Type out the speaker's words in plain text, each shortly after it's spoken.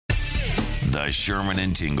The Sherman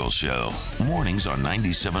and Tingle Show. Mornings on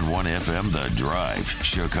 97.1 FM, The Drive,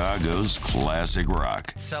 Chicago's classic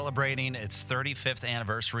rock. Celebrating its 35th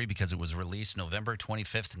anniversary because it was released November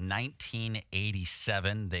 25th,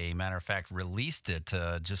 1987. They, matter of fact, released it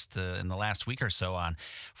just in the last week or so on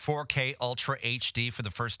 4K Ultra HD for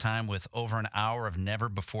the first time with over an hour of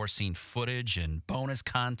never-before-seen footage and bonus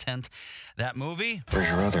content. That movie? Where's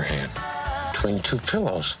your other hand? Between two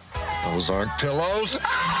pillows. Those aren't pillows.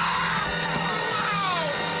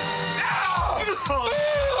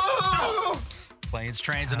 Planes,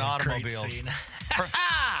 Trains, and Automobiles.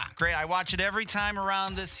 Great. I watch it every time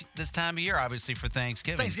around this time of year, obviously, for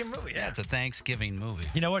Thanksgiving. It's a Thanksgiving movie, Yeah, it's a Thanksgiving movie.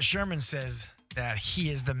 You know what? Sherman says that he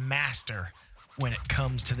is the master when it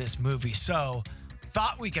comes to this movie. So,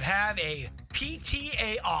 thought we could have a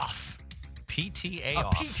PTA off. PTA a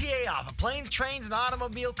off. PTA off. A Planes, Trains, and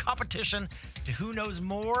Automobile competition to who knows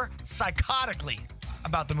more psychotically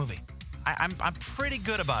about the movie. I'm pretty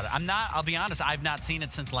good about it. I'll be honest, I've not seen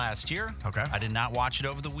it since last year. Okay. I did not watch it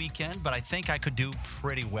over the weekend, but I think I could do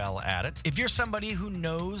pretty well at it. If you're somebody who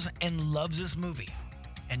knows and loves this movie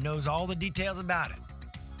and knows all the details about it,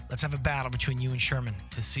 let's have a battle between you and Sherman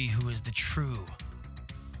to see who is the true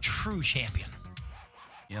champion.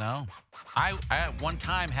 You know, I at one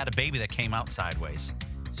time had a baby that came out sideways,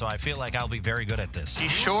 so I feel like I'll be very good at this.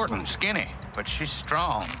 She's short and skinny, but she's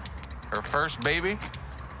strong. Her first baby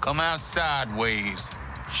come out sideways.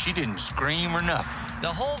 She didn't scream or nothing.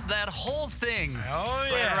 That whole thing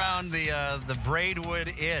right around the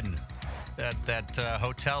Braidwood Inn, that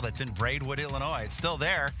hotel that's in Braidwood, Illinois. It's still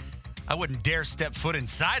there. I wouldn't dare step foot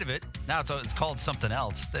inside of it. Now it's called something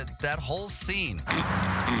else. That whole scene.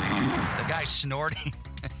 The guy snorting.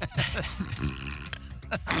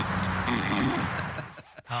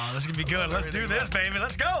 Oh, this is going to be good. Let's do this, baby.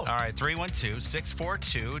 Let's go. All right,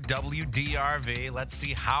 312-642-WDRV. Let's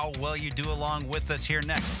see how well you do along with us here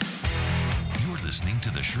next. You're listening to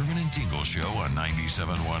the Sherman and Tingle Show on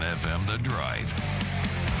 97.1 FM, The Drive,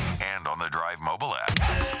 and on the Drive mobile app.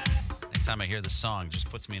 Anytime I hear the song, it just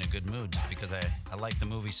puts me in a good mood because I like the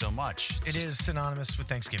movie so much. It is synonymous with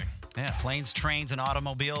Thanksgiving. Yeah, Planes, Trains, and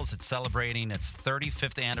Automobiles. It's celebrating its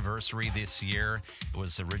 35th anniversary this year. It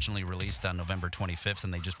was originally released on November 25th,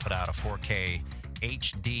 and they just put out a 4K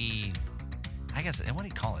HD. I guess, what do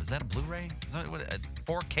you call it? Is that a Blu-ray? Is that what, a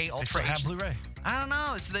 4K Ultra Have HD? Blu-ray. I don't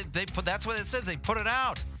know. That's what it says. They put it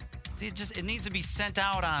out. See, it needs to be sent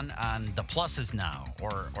out on the pluses now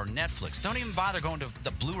or Netflix. Don't even bother going to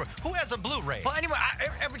the Blu-ray. Who has a Blu-ray? Well, anyway,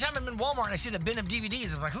 every time I'm in Walmart and I see the bin of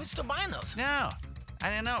DVDs, I'm like, who's still buying those? No. I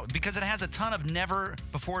don't know, because it has a ton of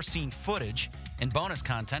never-before-seen footage and bonus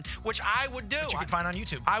content, which I would do. That you can find on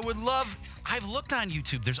YouTube. I would love. I've looked on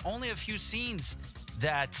YouTube. There's only a few scenes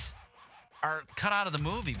that are cut out of the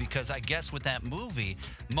movie because I guess with that movie,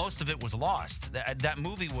 most of it was lost. That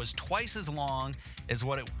movie was twice as long as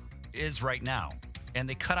what it is right now. And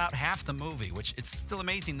they cut out half the movie, which it's still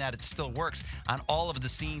amazing that it still works on all of the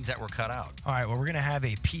scenes that were cut out. All right, well, we're going to have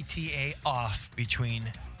a PTA off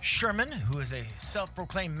between Sherman, who is a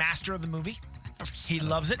self-proclaimed master of the movie. He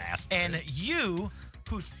loves it. And you,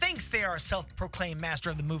 who thinks they are a self-proclaimed master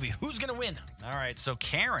of the movie. Who's going to win? All right, so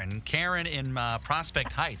Karen in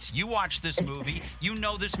Prospect Heights, you watch this movie. You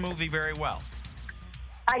know this movie very well.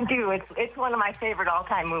 I do. It's one of my favorite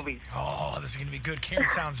all-time movies. Oh, this is going to be good. Karen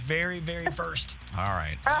sounds very, very versed. All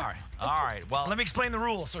right. Well, let me explain the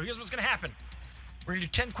rules. So here's what's going to happen. We're going to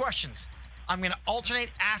do 10 questions. I'm going to alternate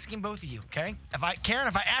asking both of you, okay? Karen,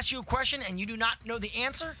 if I ask you a question and you do not know the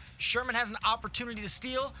answer, Sherman has an opportunity to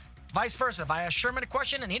steal. Vice versa. If I ask Sherman a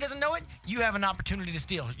question and he doesn't know it, you have an opportunity to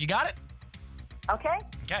steal. You got it? Okay.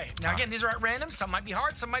 Okay. Now, again, these are at random. Some might be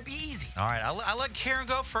hard. Some might be easy. All right. I'll let Karen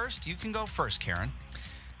go first. You can go first, Karen.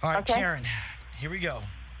 All right, okay. Karen, here we go.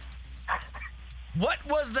 What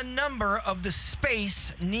was the number of the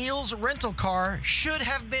space Neil's rental car should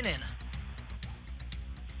have been in?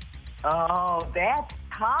 Oh, that's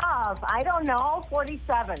tough. I don't know.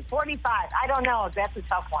 47, 45. I don't know. That's a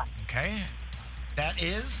tough one. Okay. That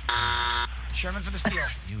is Sherman for the steal.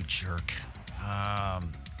 You jerk.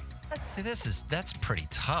 See, that's pretty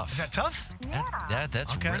tough. Is that tough? Yeah.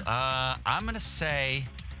 That's okay. I'm gonna say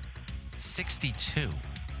 62.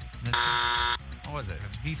 What was it?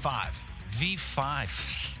 It's V5.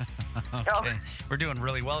 V5. Okay. We're doing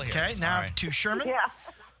really well here. Okay, now All right. to Sherman. Yeah.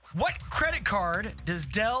 What credit card does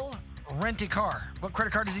Dell rent a car? What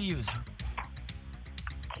credit card does he use?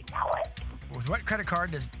 I know it. With what credit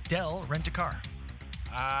card does Dell rent a car?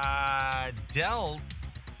 Dell.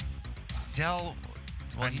 Well,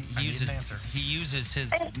 I he need uses an answer.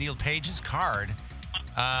 his Neil Page's card.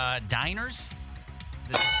 Diners.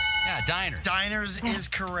 Yeah, diners. Diners is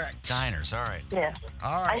correct. Diners, all right. Yeah.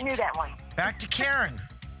 All right. I knew that one. Back to Karen.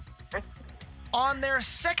 On their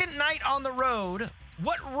second night on the road,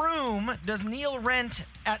 what room does Neil rent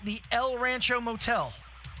at the El Rancho Motel?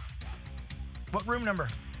 What room number?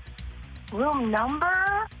 Room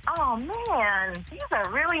number? Oh man, these are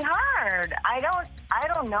really hard. I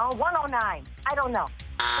don't know. 109. I don't know.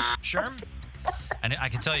 Sherm? And I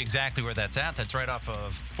can tell you exactly where that's at. That's right off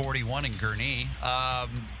of 41 in Gurnee,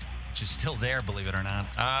 which is still there, believe it or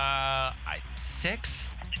not. 6?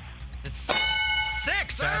 It's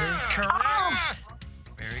 6. That is correct.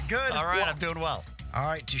 Very good. All right, I'm doing well. All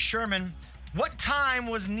right, to Sherman. What time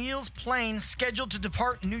was Neil's plane scheduled to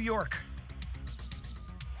depart New York?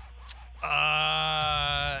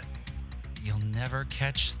 You'll never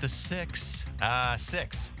catch the 6.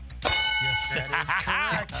 6. Yes, that is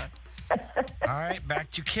correct. All right,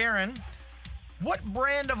 back to Karen. What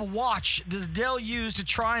brand of watch does Dell use to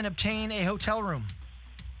try and obtain a hotel room?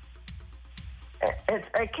 It's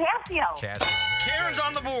a Casio. Karen's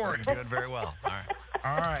on the board. Doing very well. All right.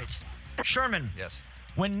 All right. Sherman. Yes.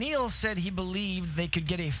 When Neil said he believed they could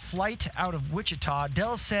get a flight out of Wichita,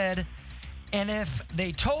 Dell said, and if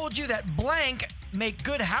they told you that blank make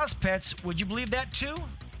good house pets, would you believe that too?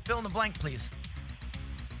 Fill in the blank, please.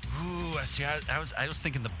 Ooh, see, I was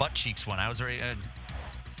thinking the butt cheeks one. I was already.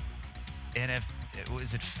 And if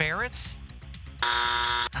was it ferrets?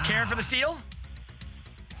 Karen for the steal?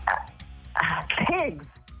 Pigs.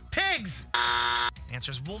 Pigs.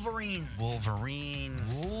 Answer's Wolverines.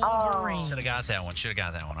 Wolverines. Wolverines. Should have got that one.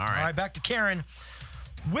 All All right. right, back to Karen.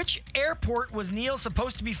 Which airport was Neil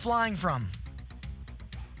supposed to be flying from?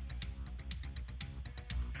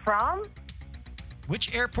 From?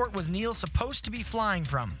 Which airport was Neil supposed to be flying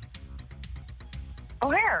from?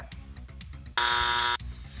 Where?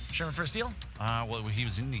 Sherman for a steal? Well, he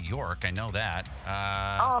was in New York. I know that.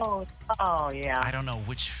 Oh, yeah. I don't know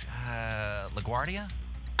which. LaGuardia?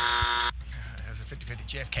 That was a 50-50.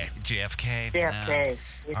 JFK. JFK. JFK.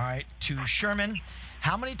 All right, to Sherman.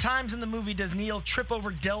 How many times in the movie does Neil trip over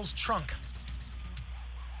Dell's trunk?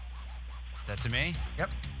 Is that to me? Yep.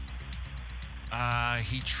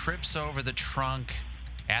 He trips over the trunk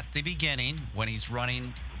at the beginning when he's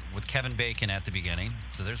running with Kevin Bacon at the beginning.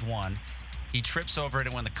 So there's 1. He trips over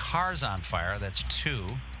it when the car's on fire. That's 2.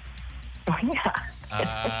 Oh,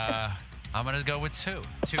 yeah. I'm going to go with 2.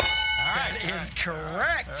 2. That is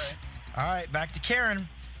correct. All right, back to Karen.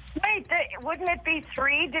 Wait, wouldn't it be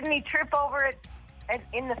 3? Didn't he trip over it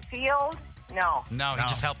in the field? No. No, he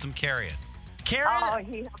just helped him carry it. Karen, Oh,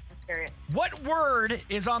 he helped us carry it. what word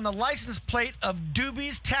is on the license plate of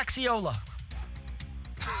Doobie's Taxiola?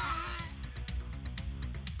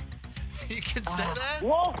 You can say that?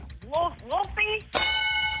 Wolfie?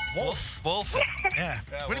 Wolf. Yeah.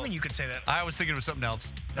 What do you well- mean you could say that? I was thinking of something else.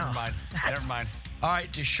 Never No. mind. Never mind. All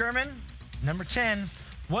right, to Sherman, number 10.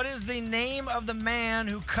 What is the name of the man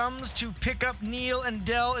who comes to pick up Neil and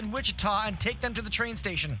Dell in Wichita and take them to the train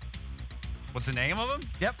station? What's the name of him?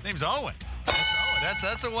 Yep. His name's Owen. That's Owen.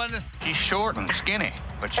 That's the one. She's short and skinny,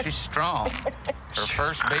 but she's strong. Her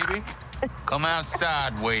first baby come out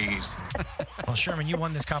sideways. Well, Sherman, you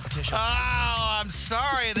won this competition. Oh, I'm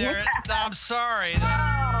sorry there. I'm sorry.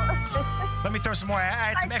 Let me throw some more. I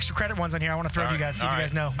had some extra credit ones on here. I want to throw to you guys, see if you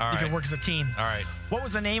guys know. All You right. can work as a team. All right. What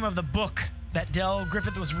was the name of the book that Dell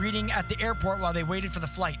Griffith was reading at the airport while they waited for the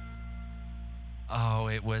flight? Oh,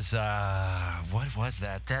 it was what was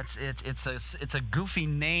that? That's it. It's a goofy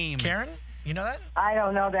name. Karen, you know that? I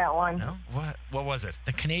don't know that one. No. What was it?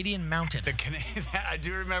 The Canadian Mounted. The Canadian. I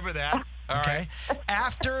do remember that. All Okay. right.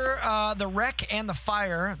 After the wreck and the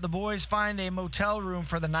fire, the boys find a motel room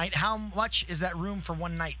for the night. How much is that room for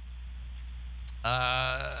one night?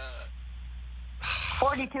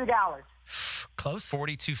 $42. Close.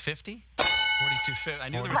 42.50. 42.50. I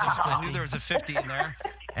knew there was a 50 in there.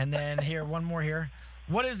 And then here, one more here.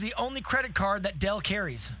 What is the only credit card that Dell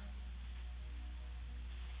carries?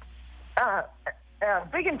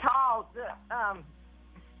 Big and tall.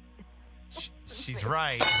 She's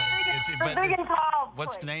right. The big and tall.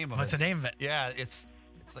 What's the name of What's it? the name of it? Yeah, it's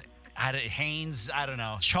like Haynes. I don't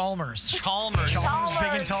know. Chalmers. Chalmers. Chalmers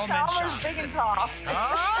Big and Tall Men's Chalmers, Shop. big and tall. All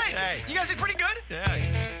right. Hey. You guys did pretty good. Yeah,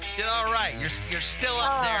 you did all right. You're still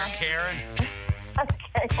up there, Karen.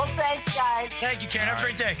 Okay, well, thanks, guys. Thank you, Karen. Have a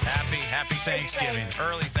great day. Happy Thanksgiving.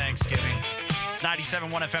 Early Thanksgiving. It's 97.1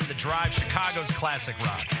 FM, The Drive, Chicago's classic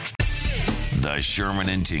rock. The Sherman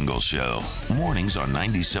and Tingle Show. Mornings on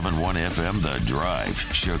 97.1 FM, The Drive,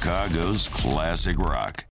 Chicago's classic rock.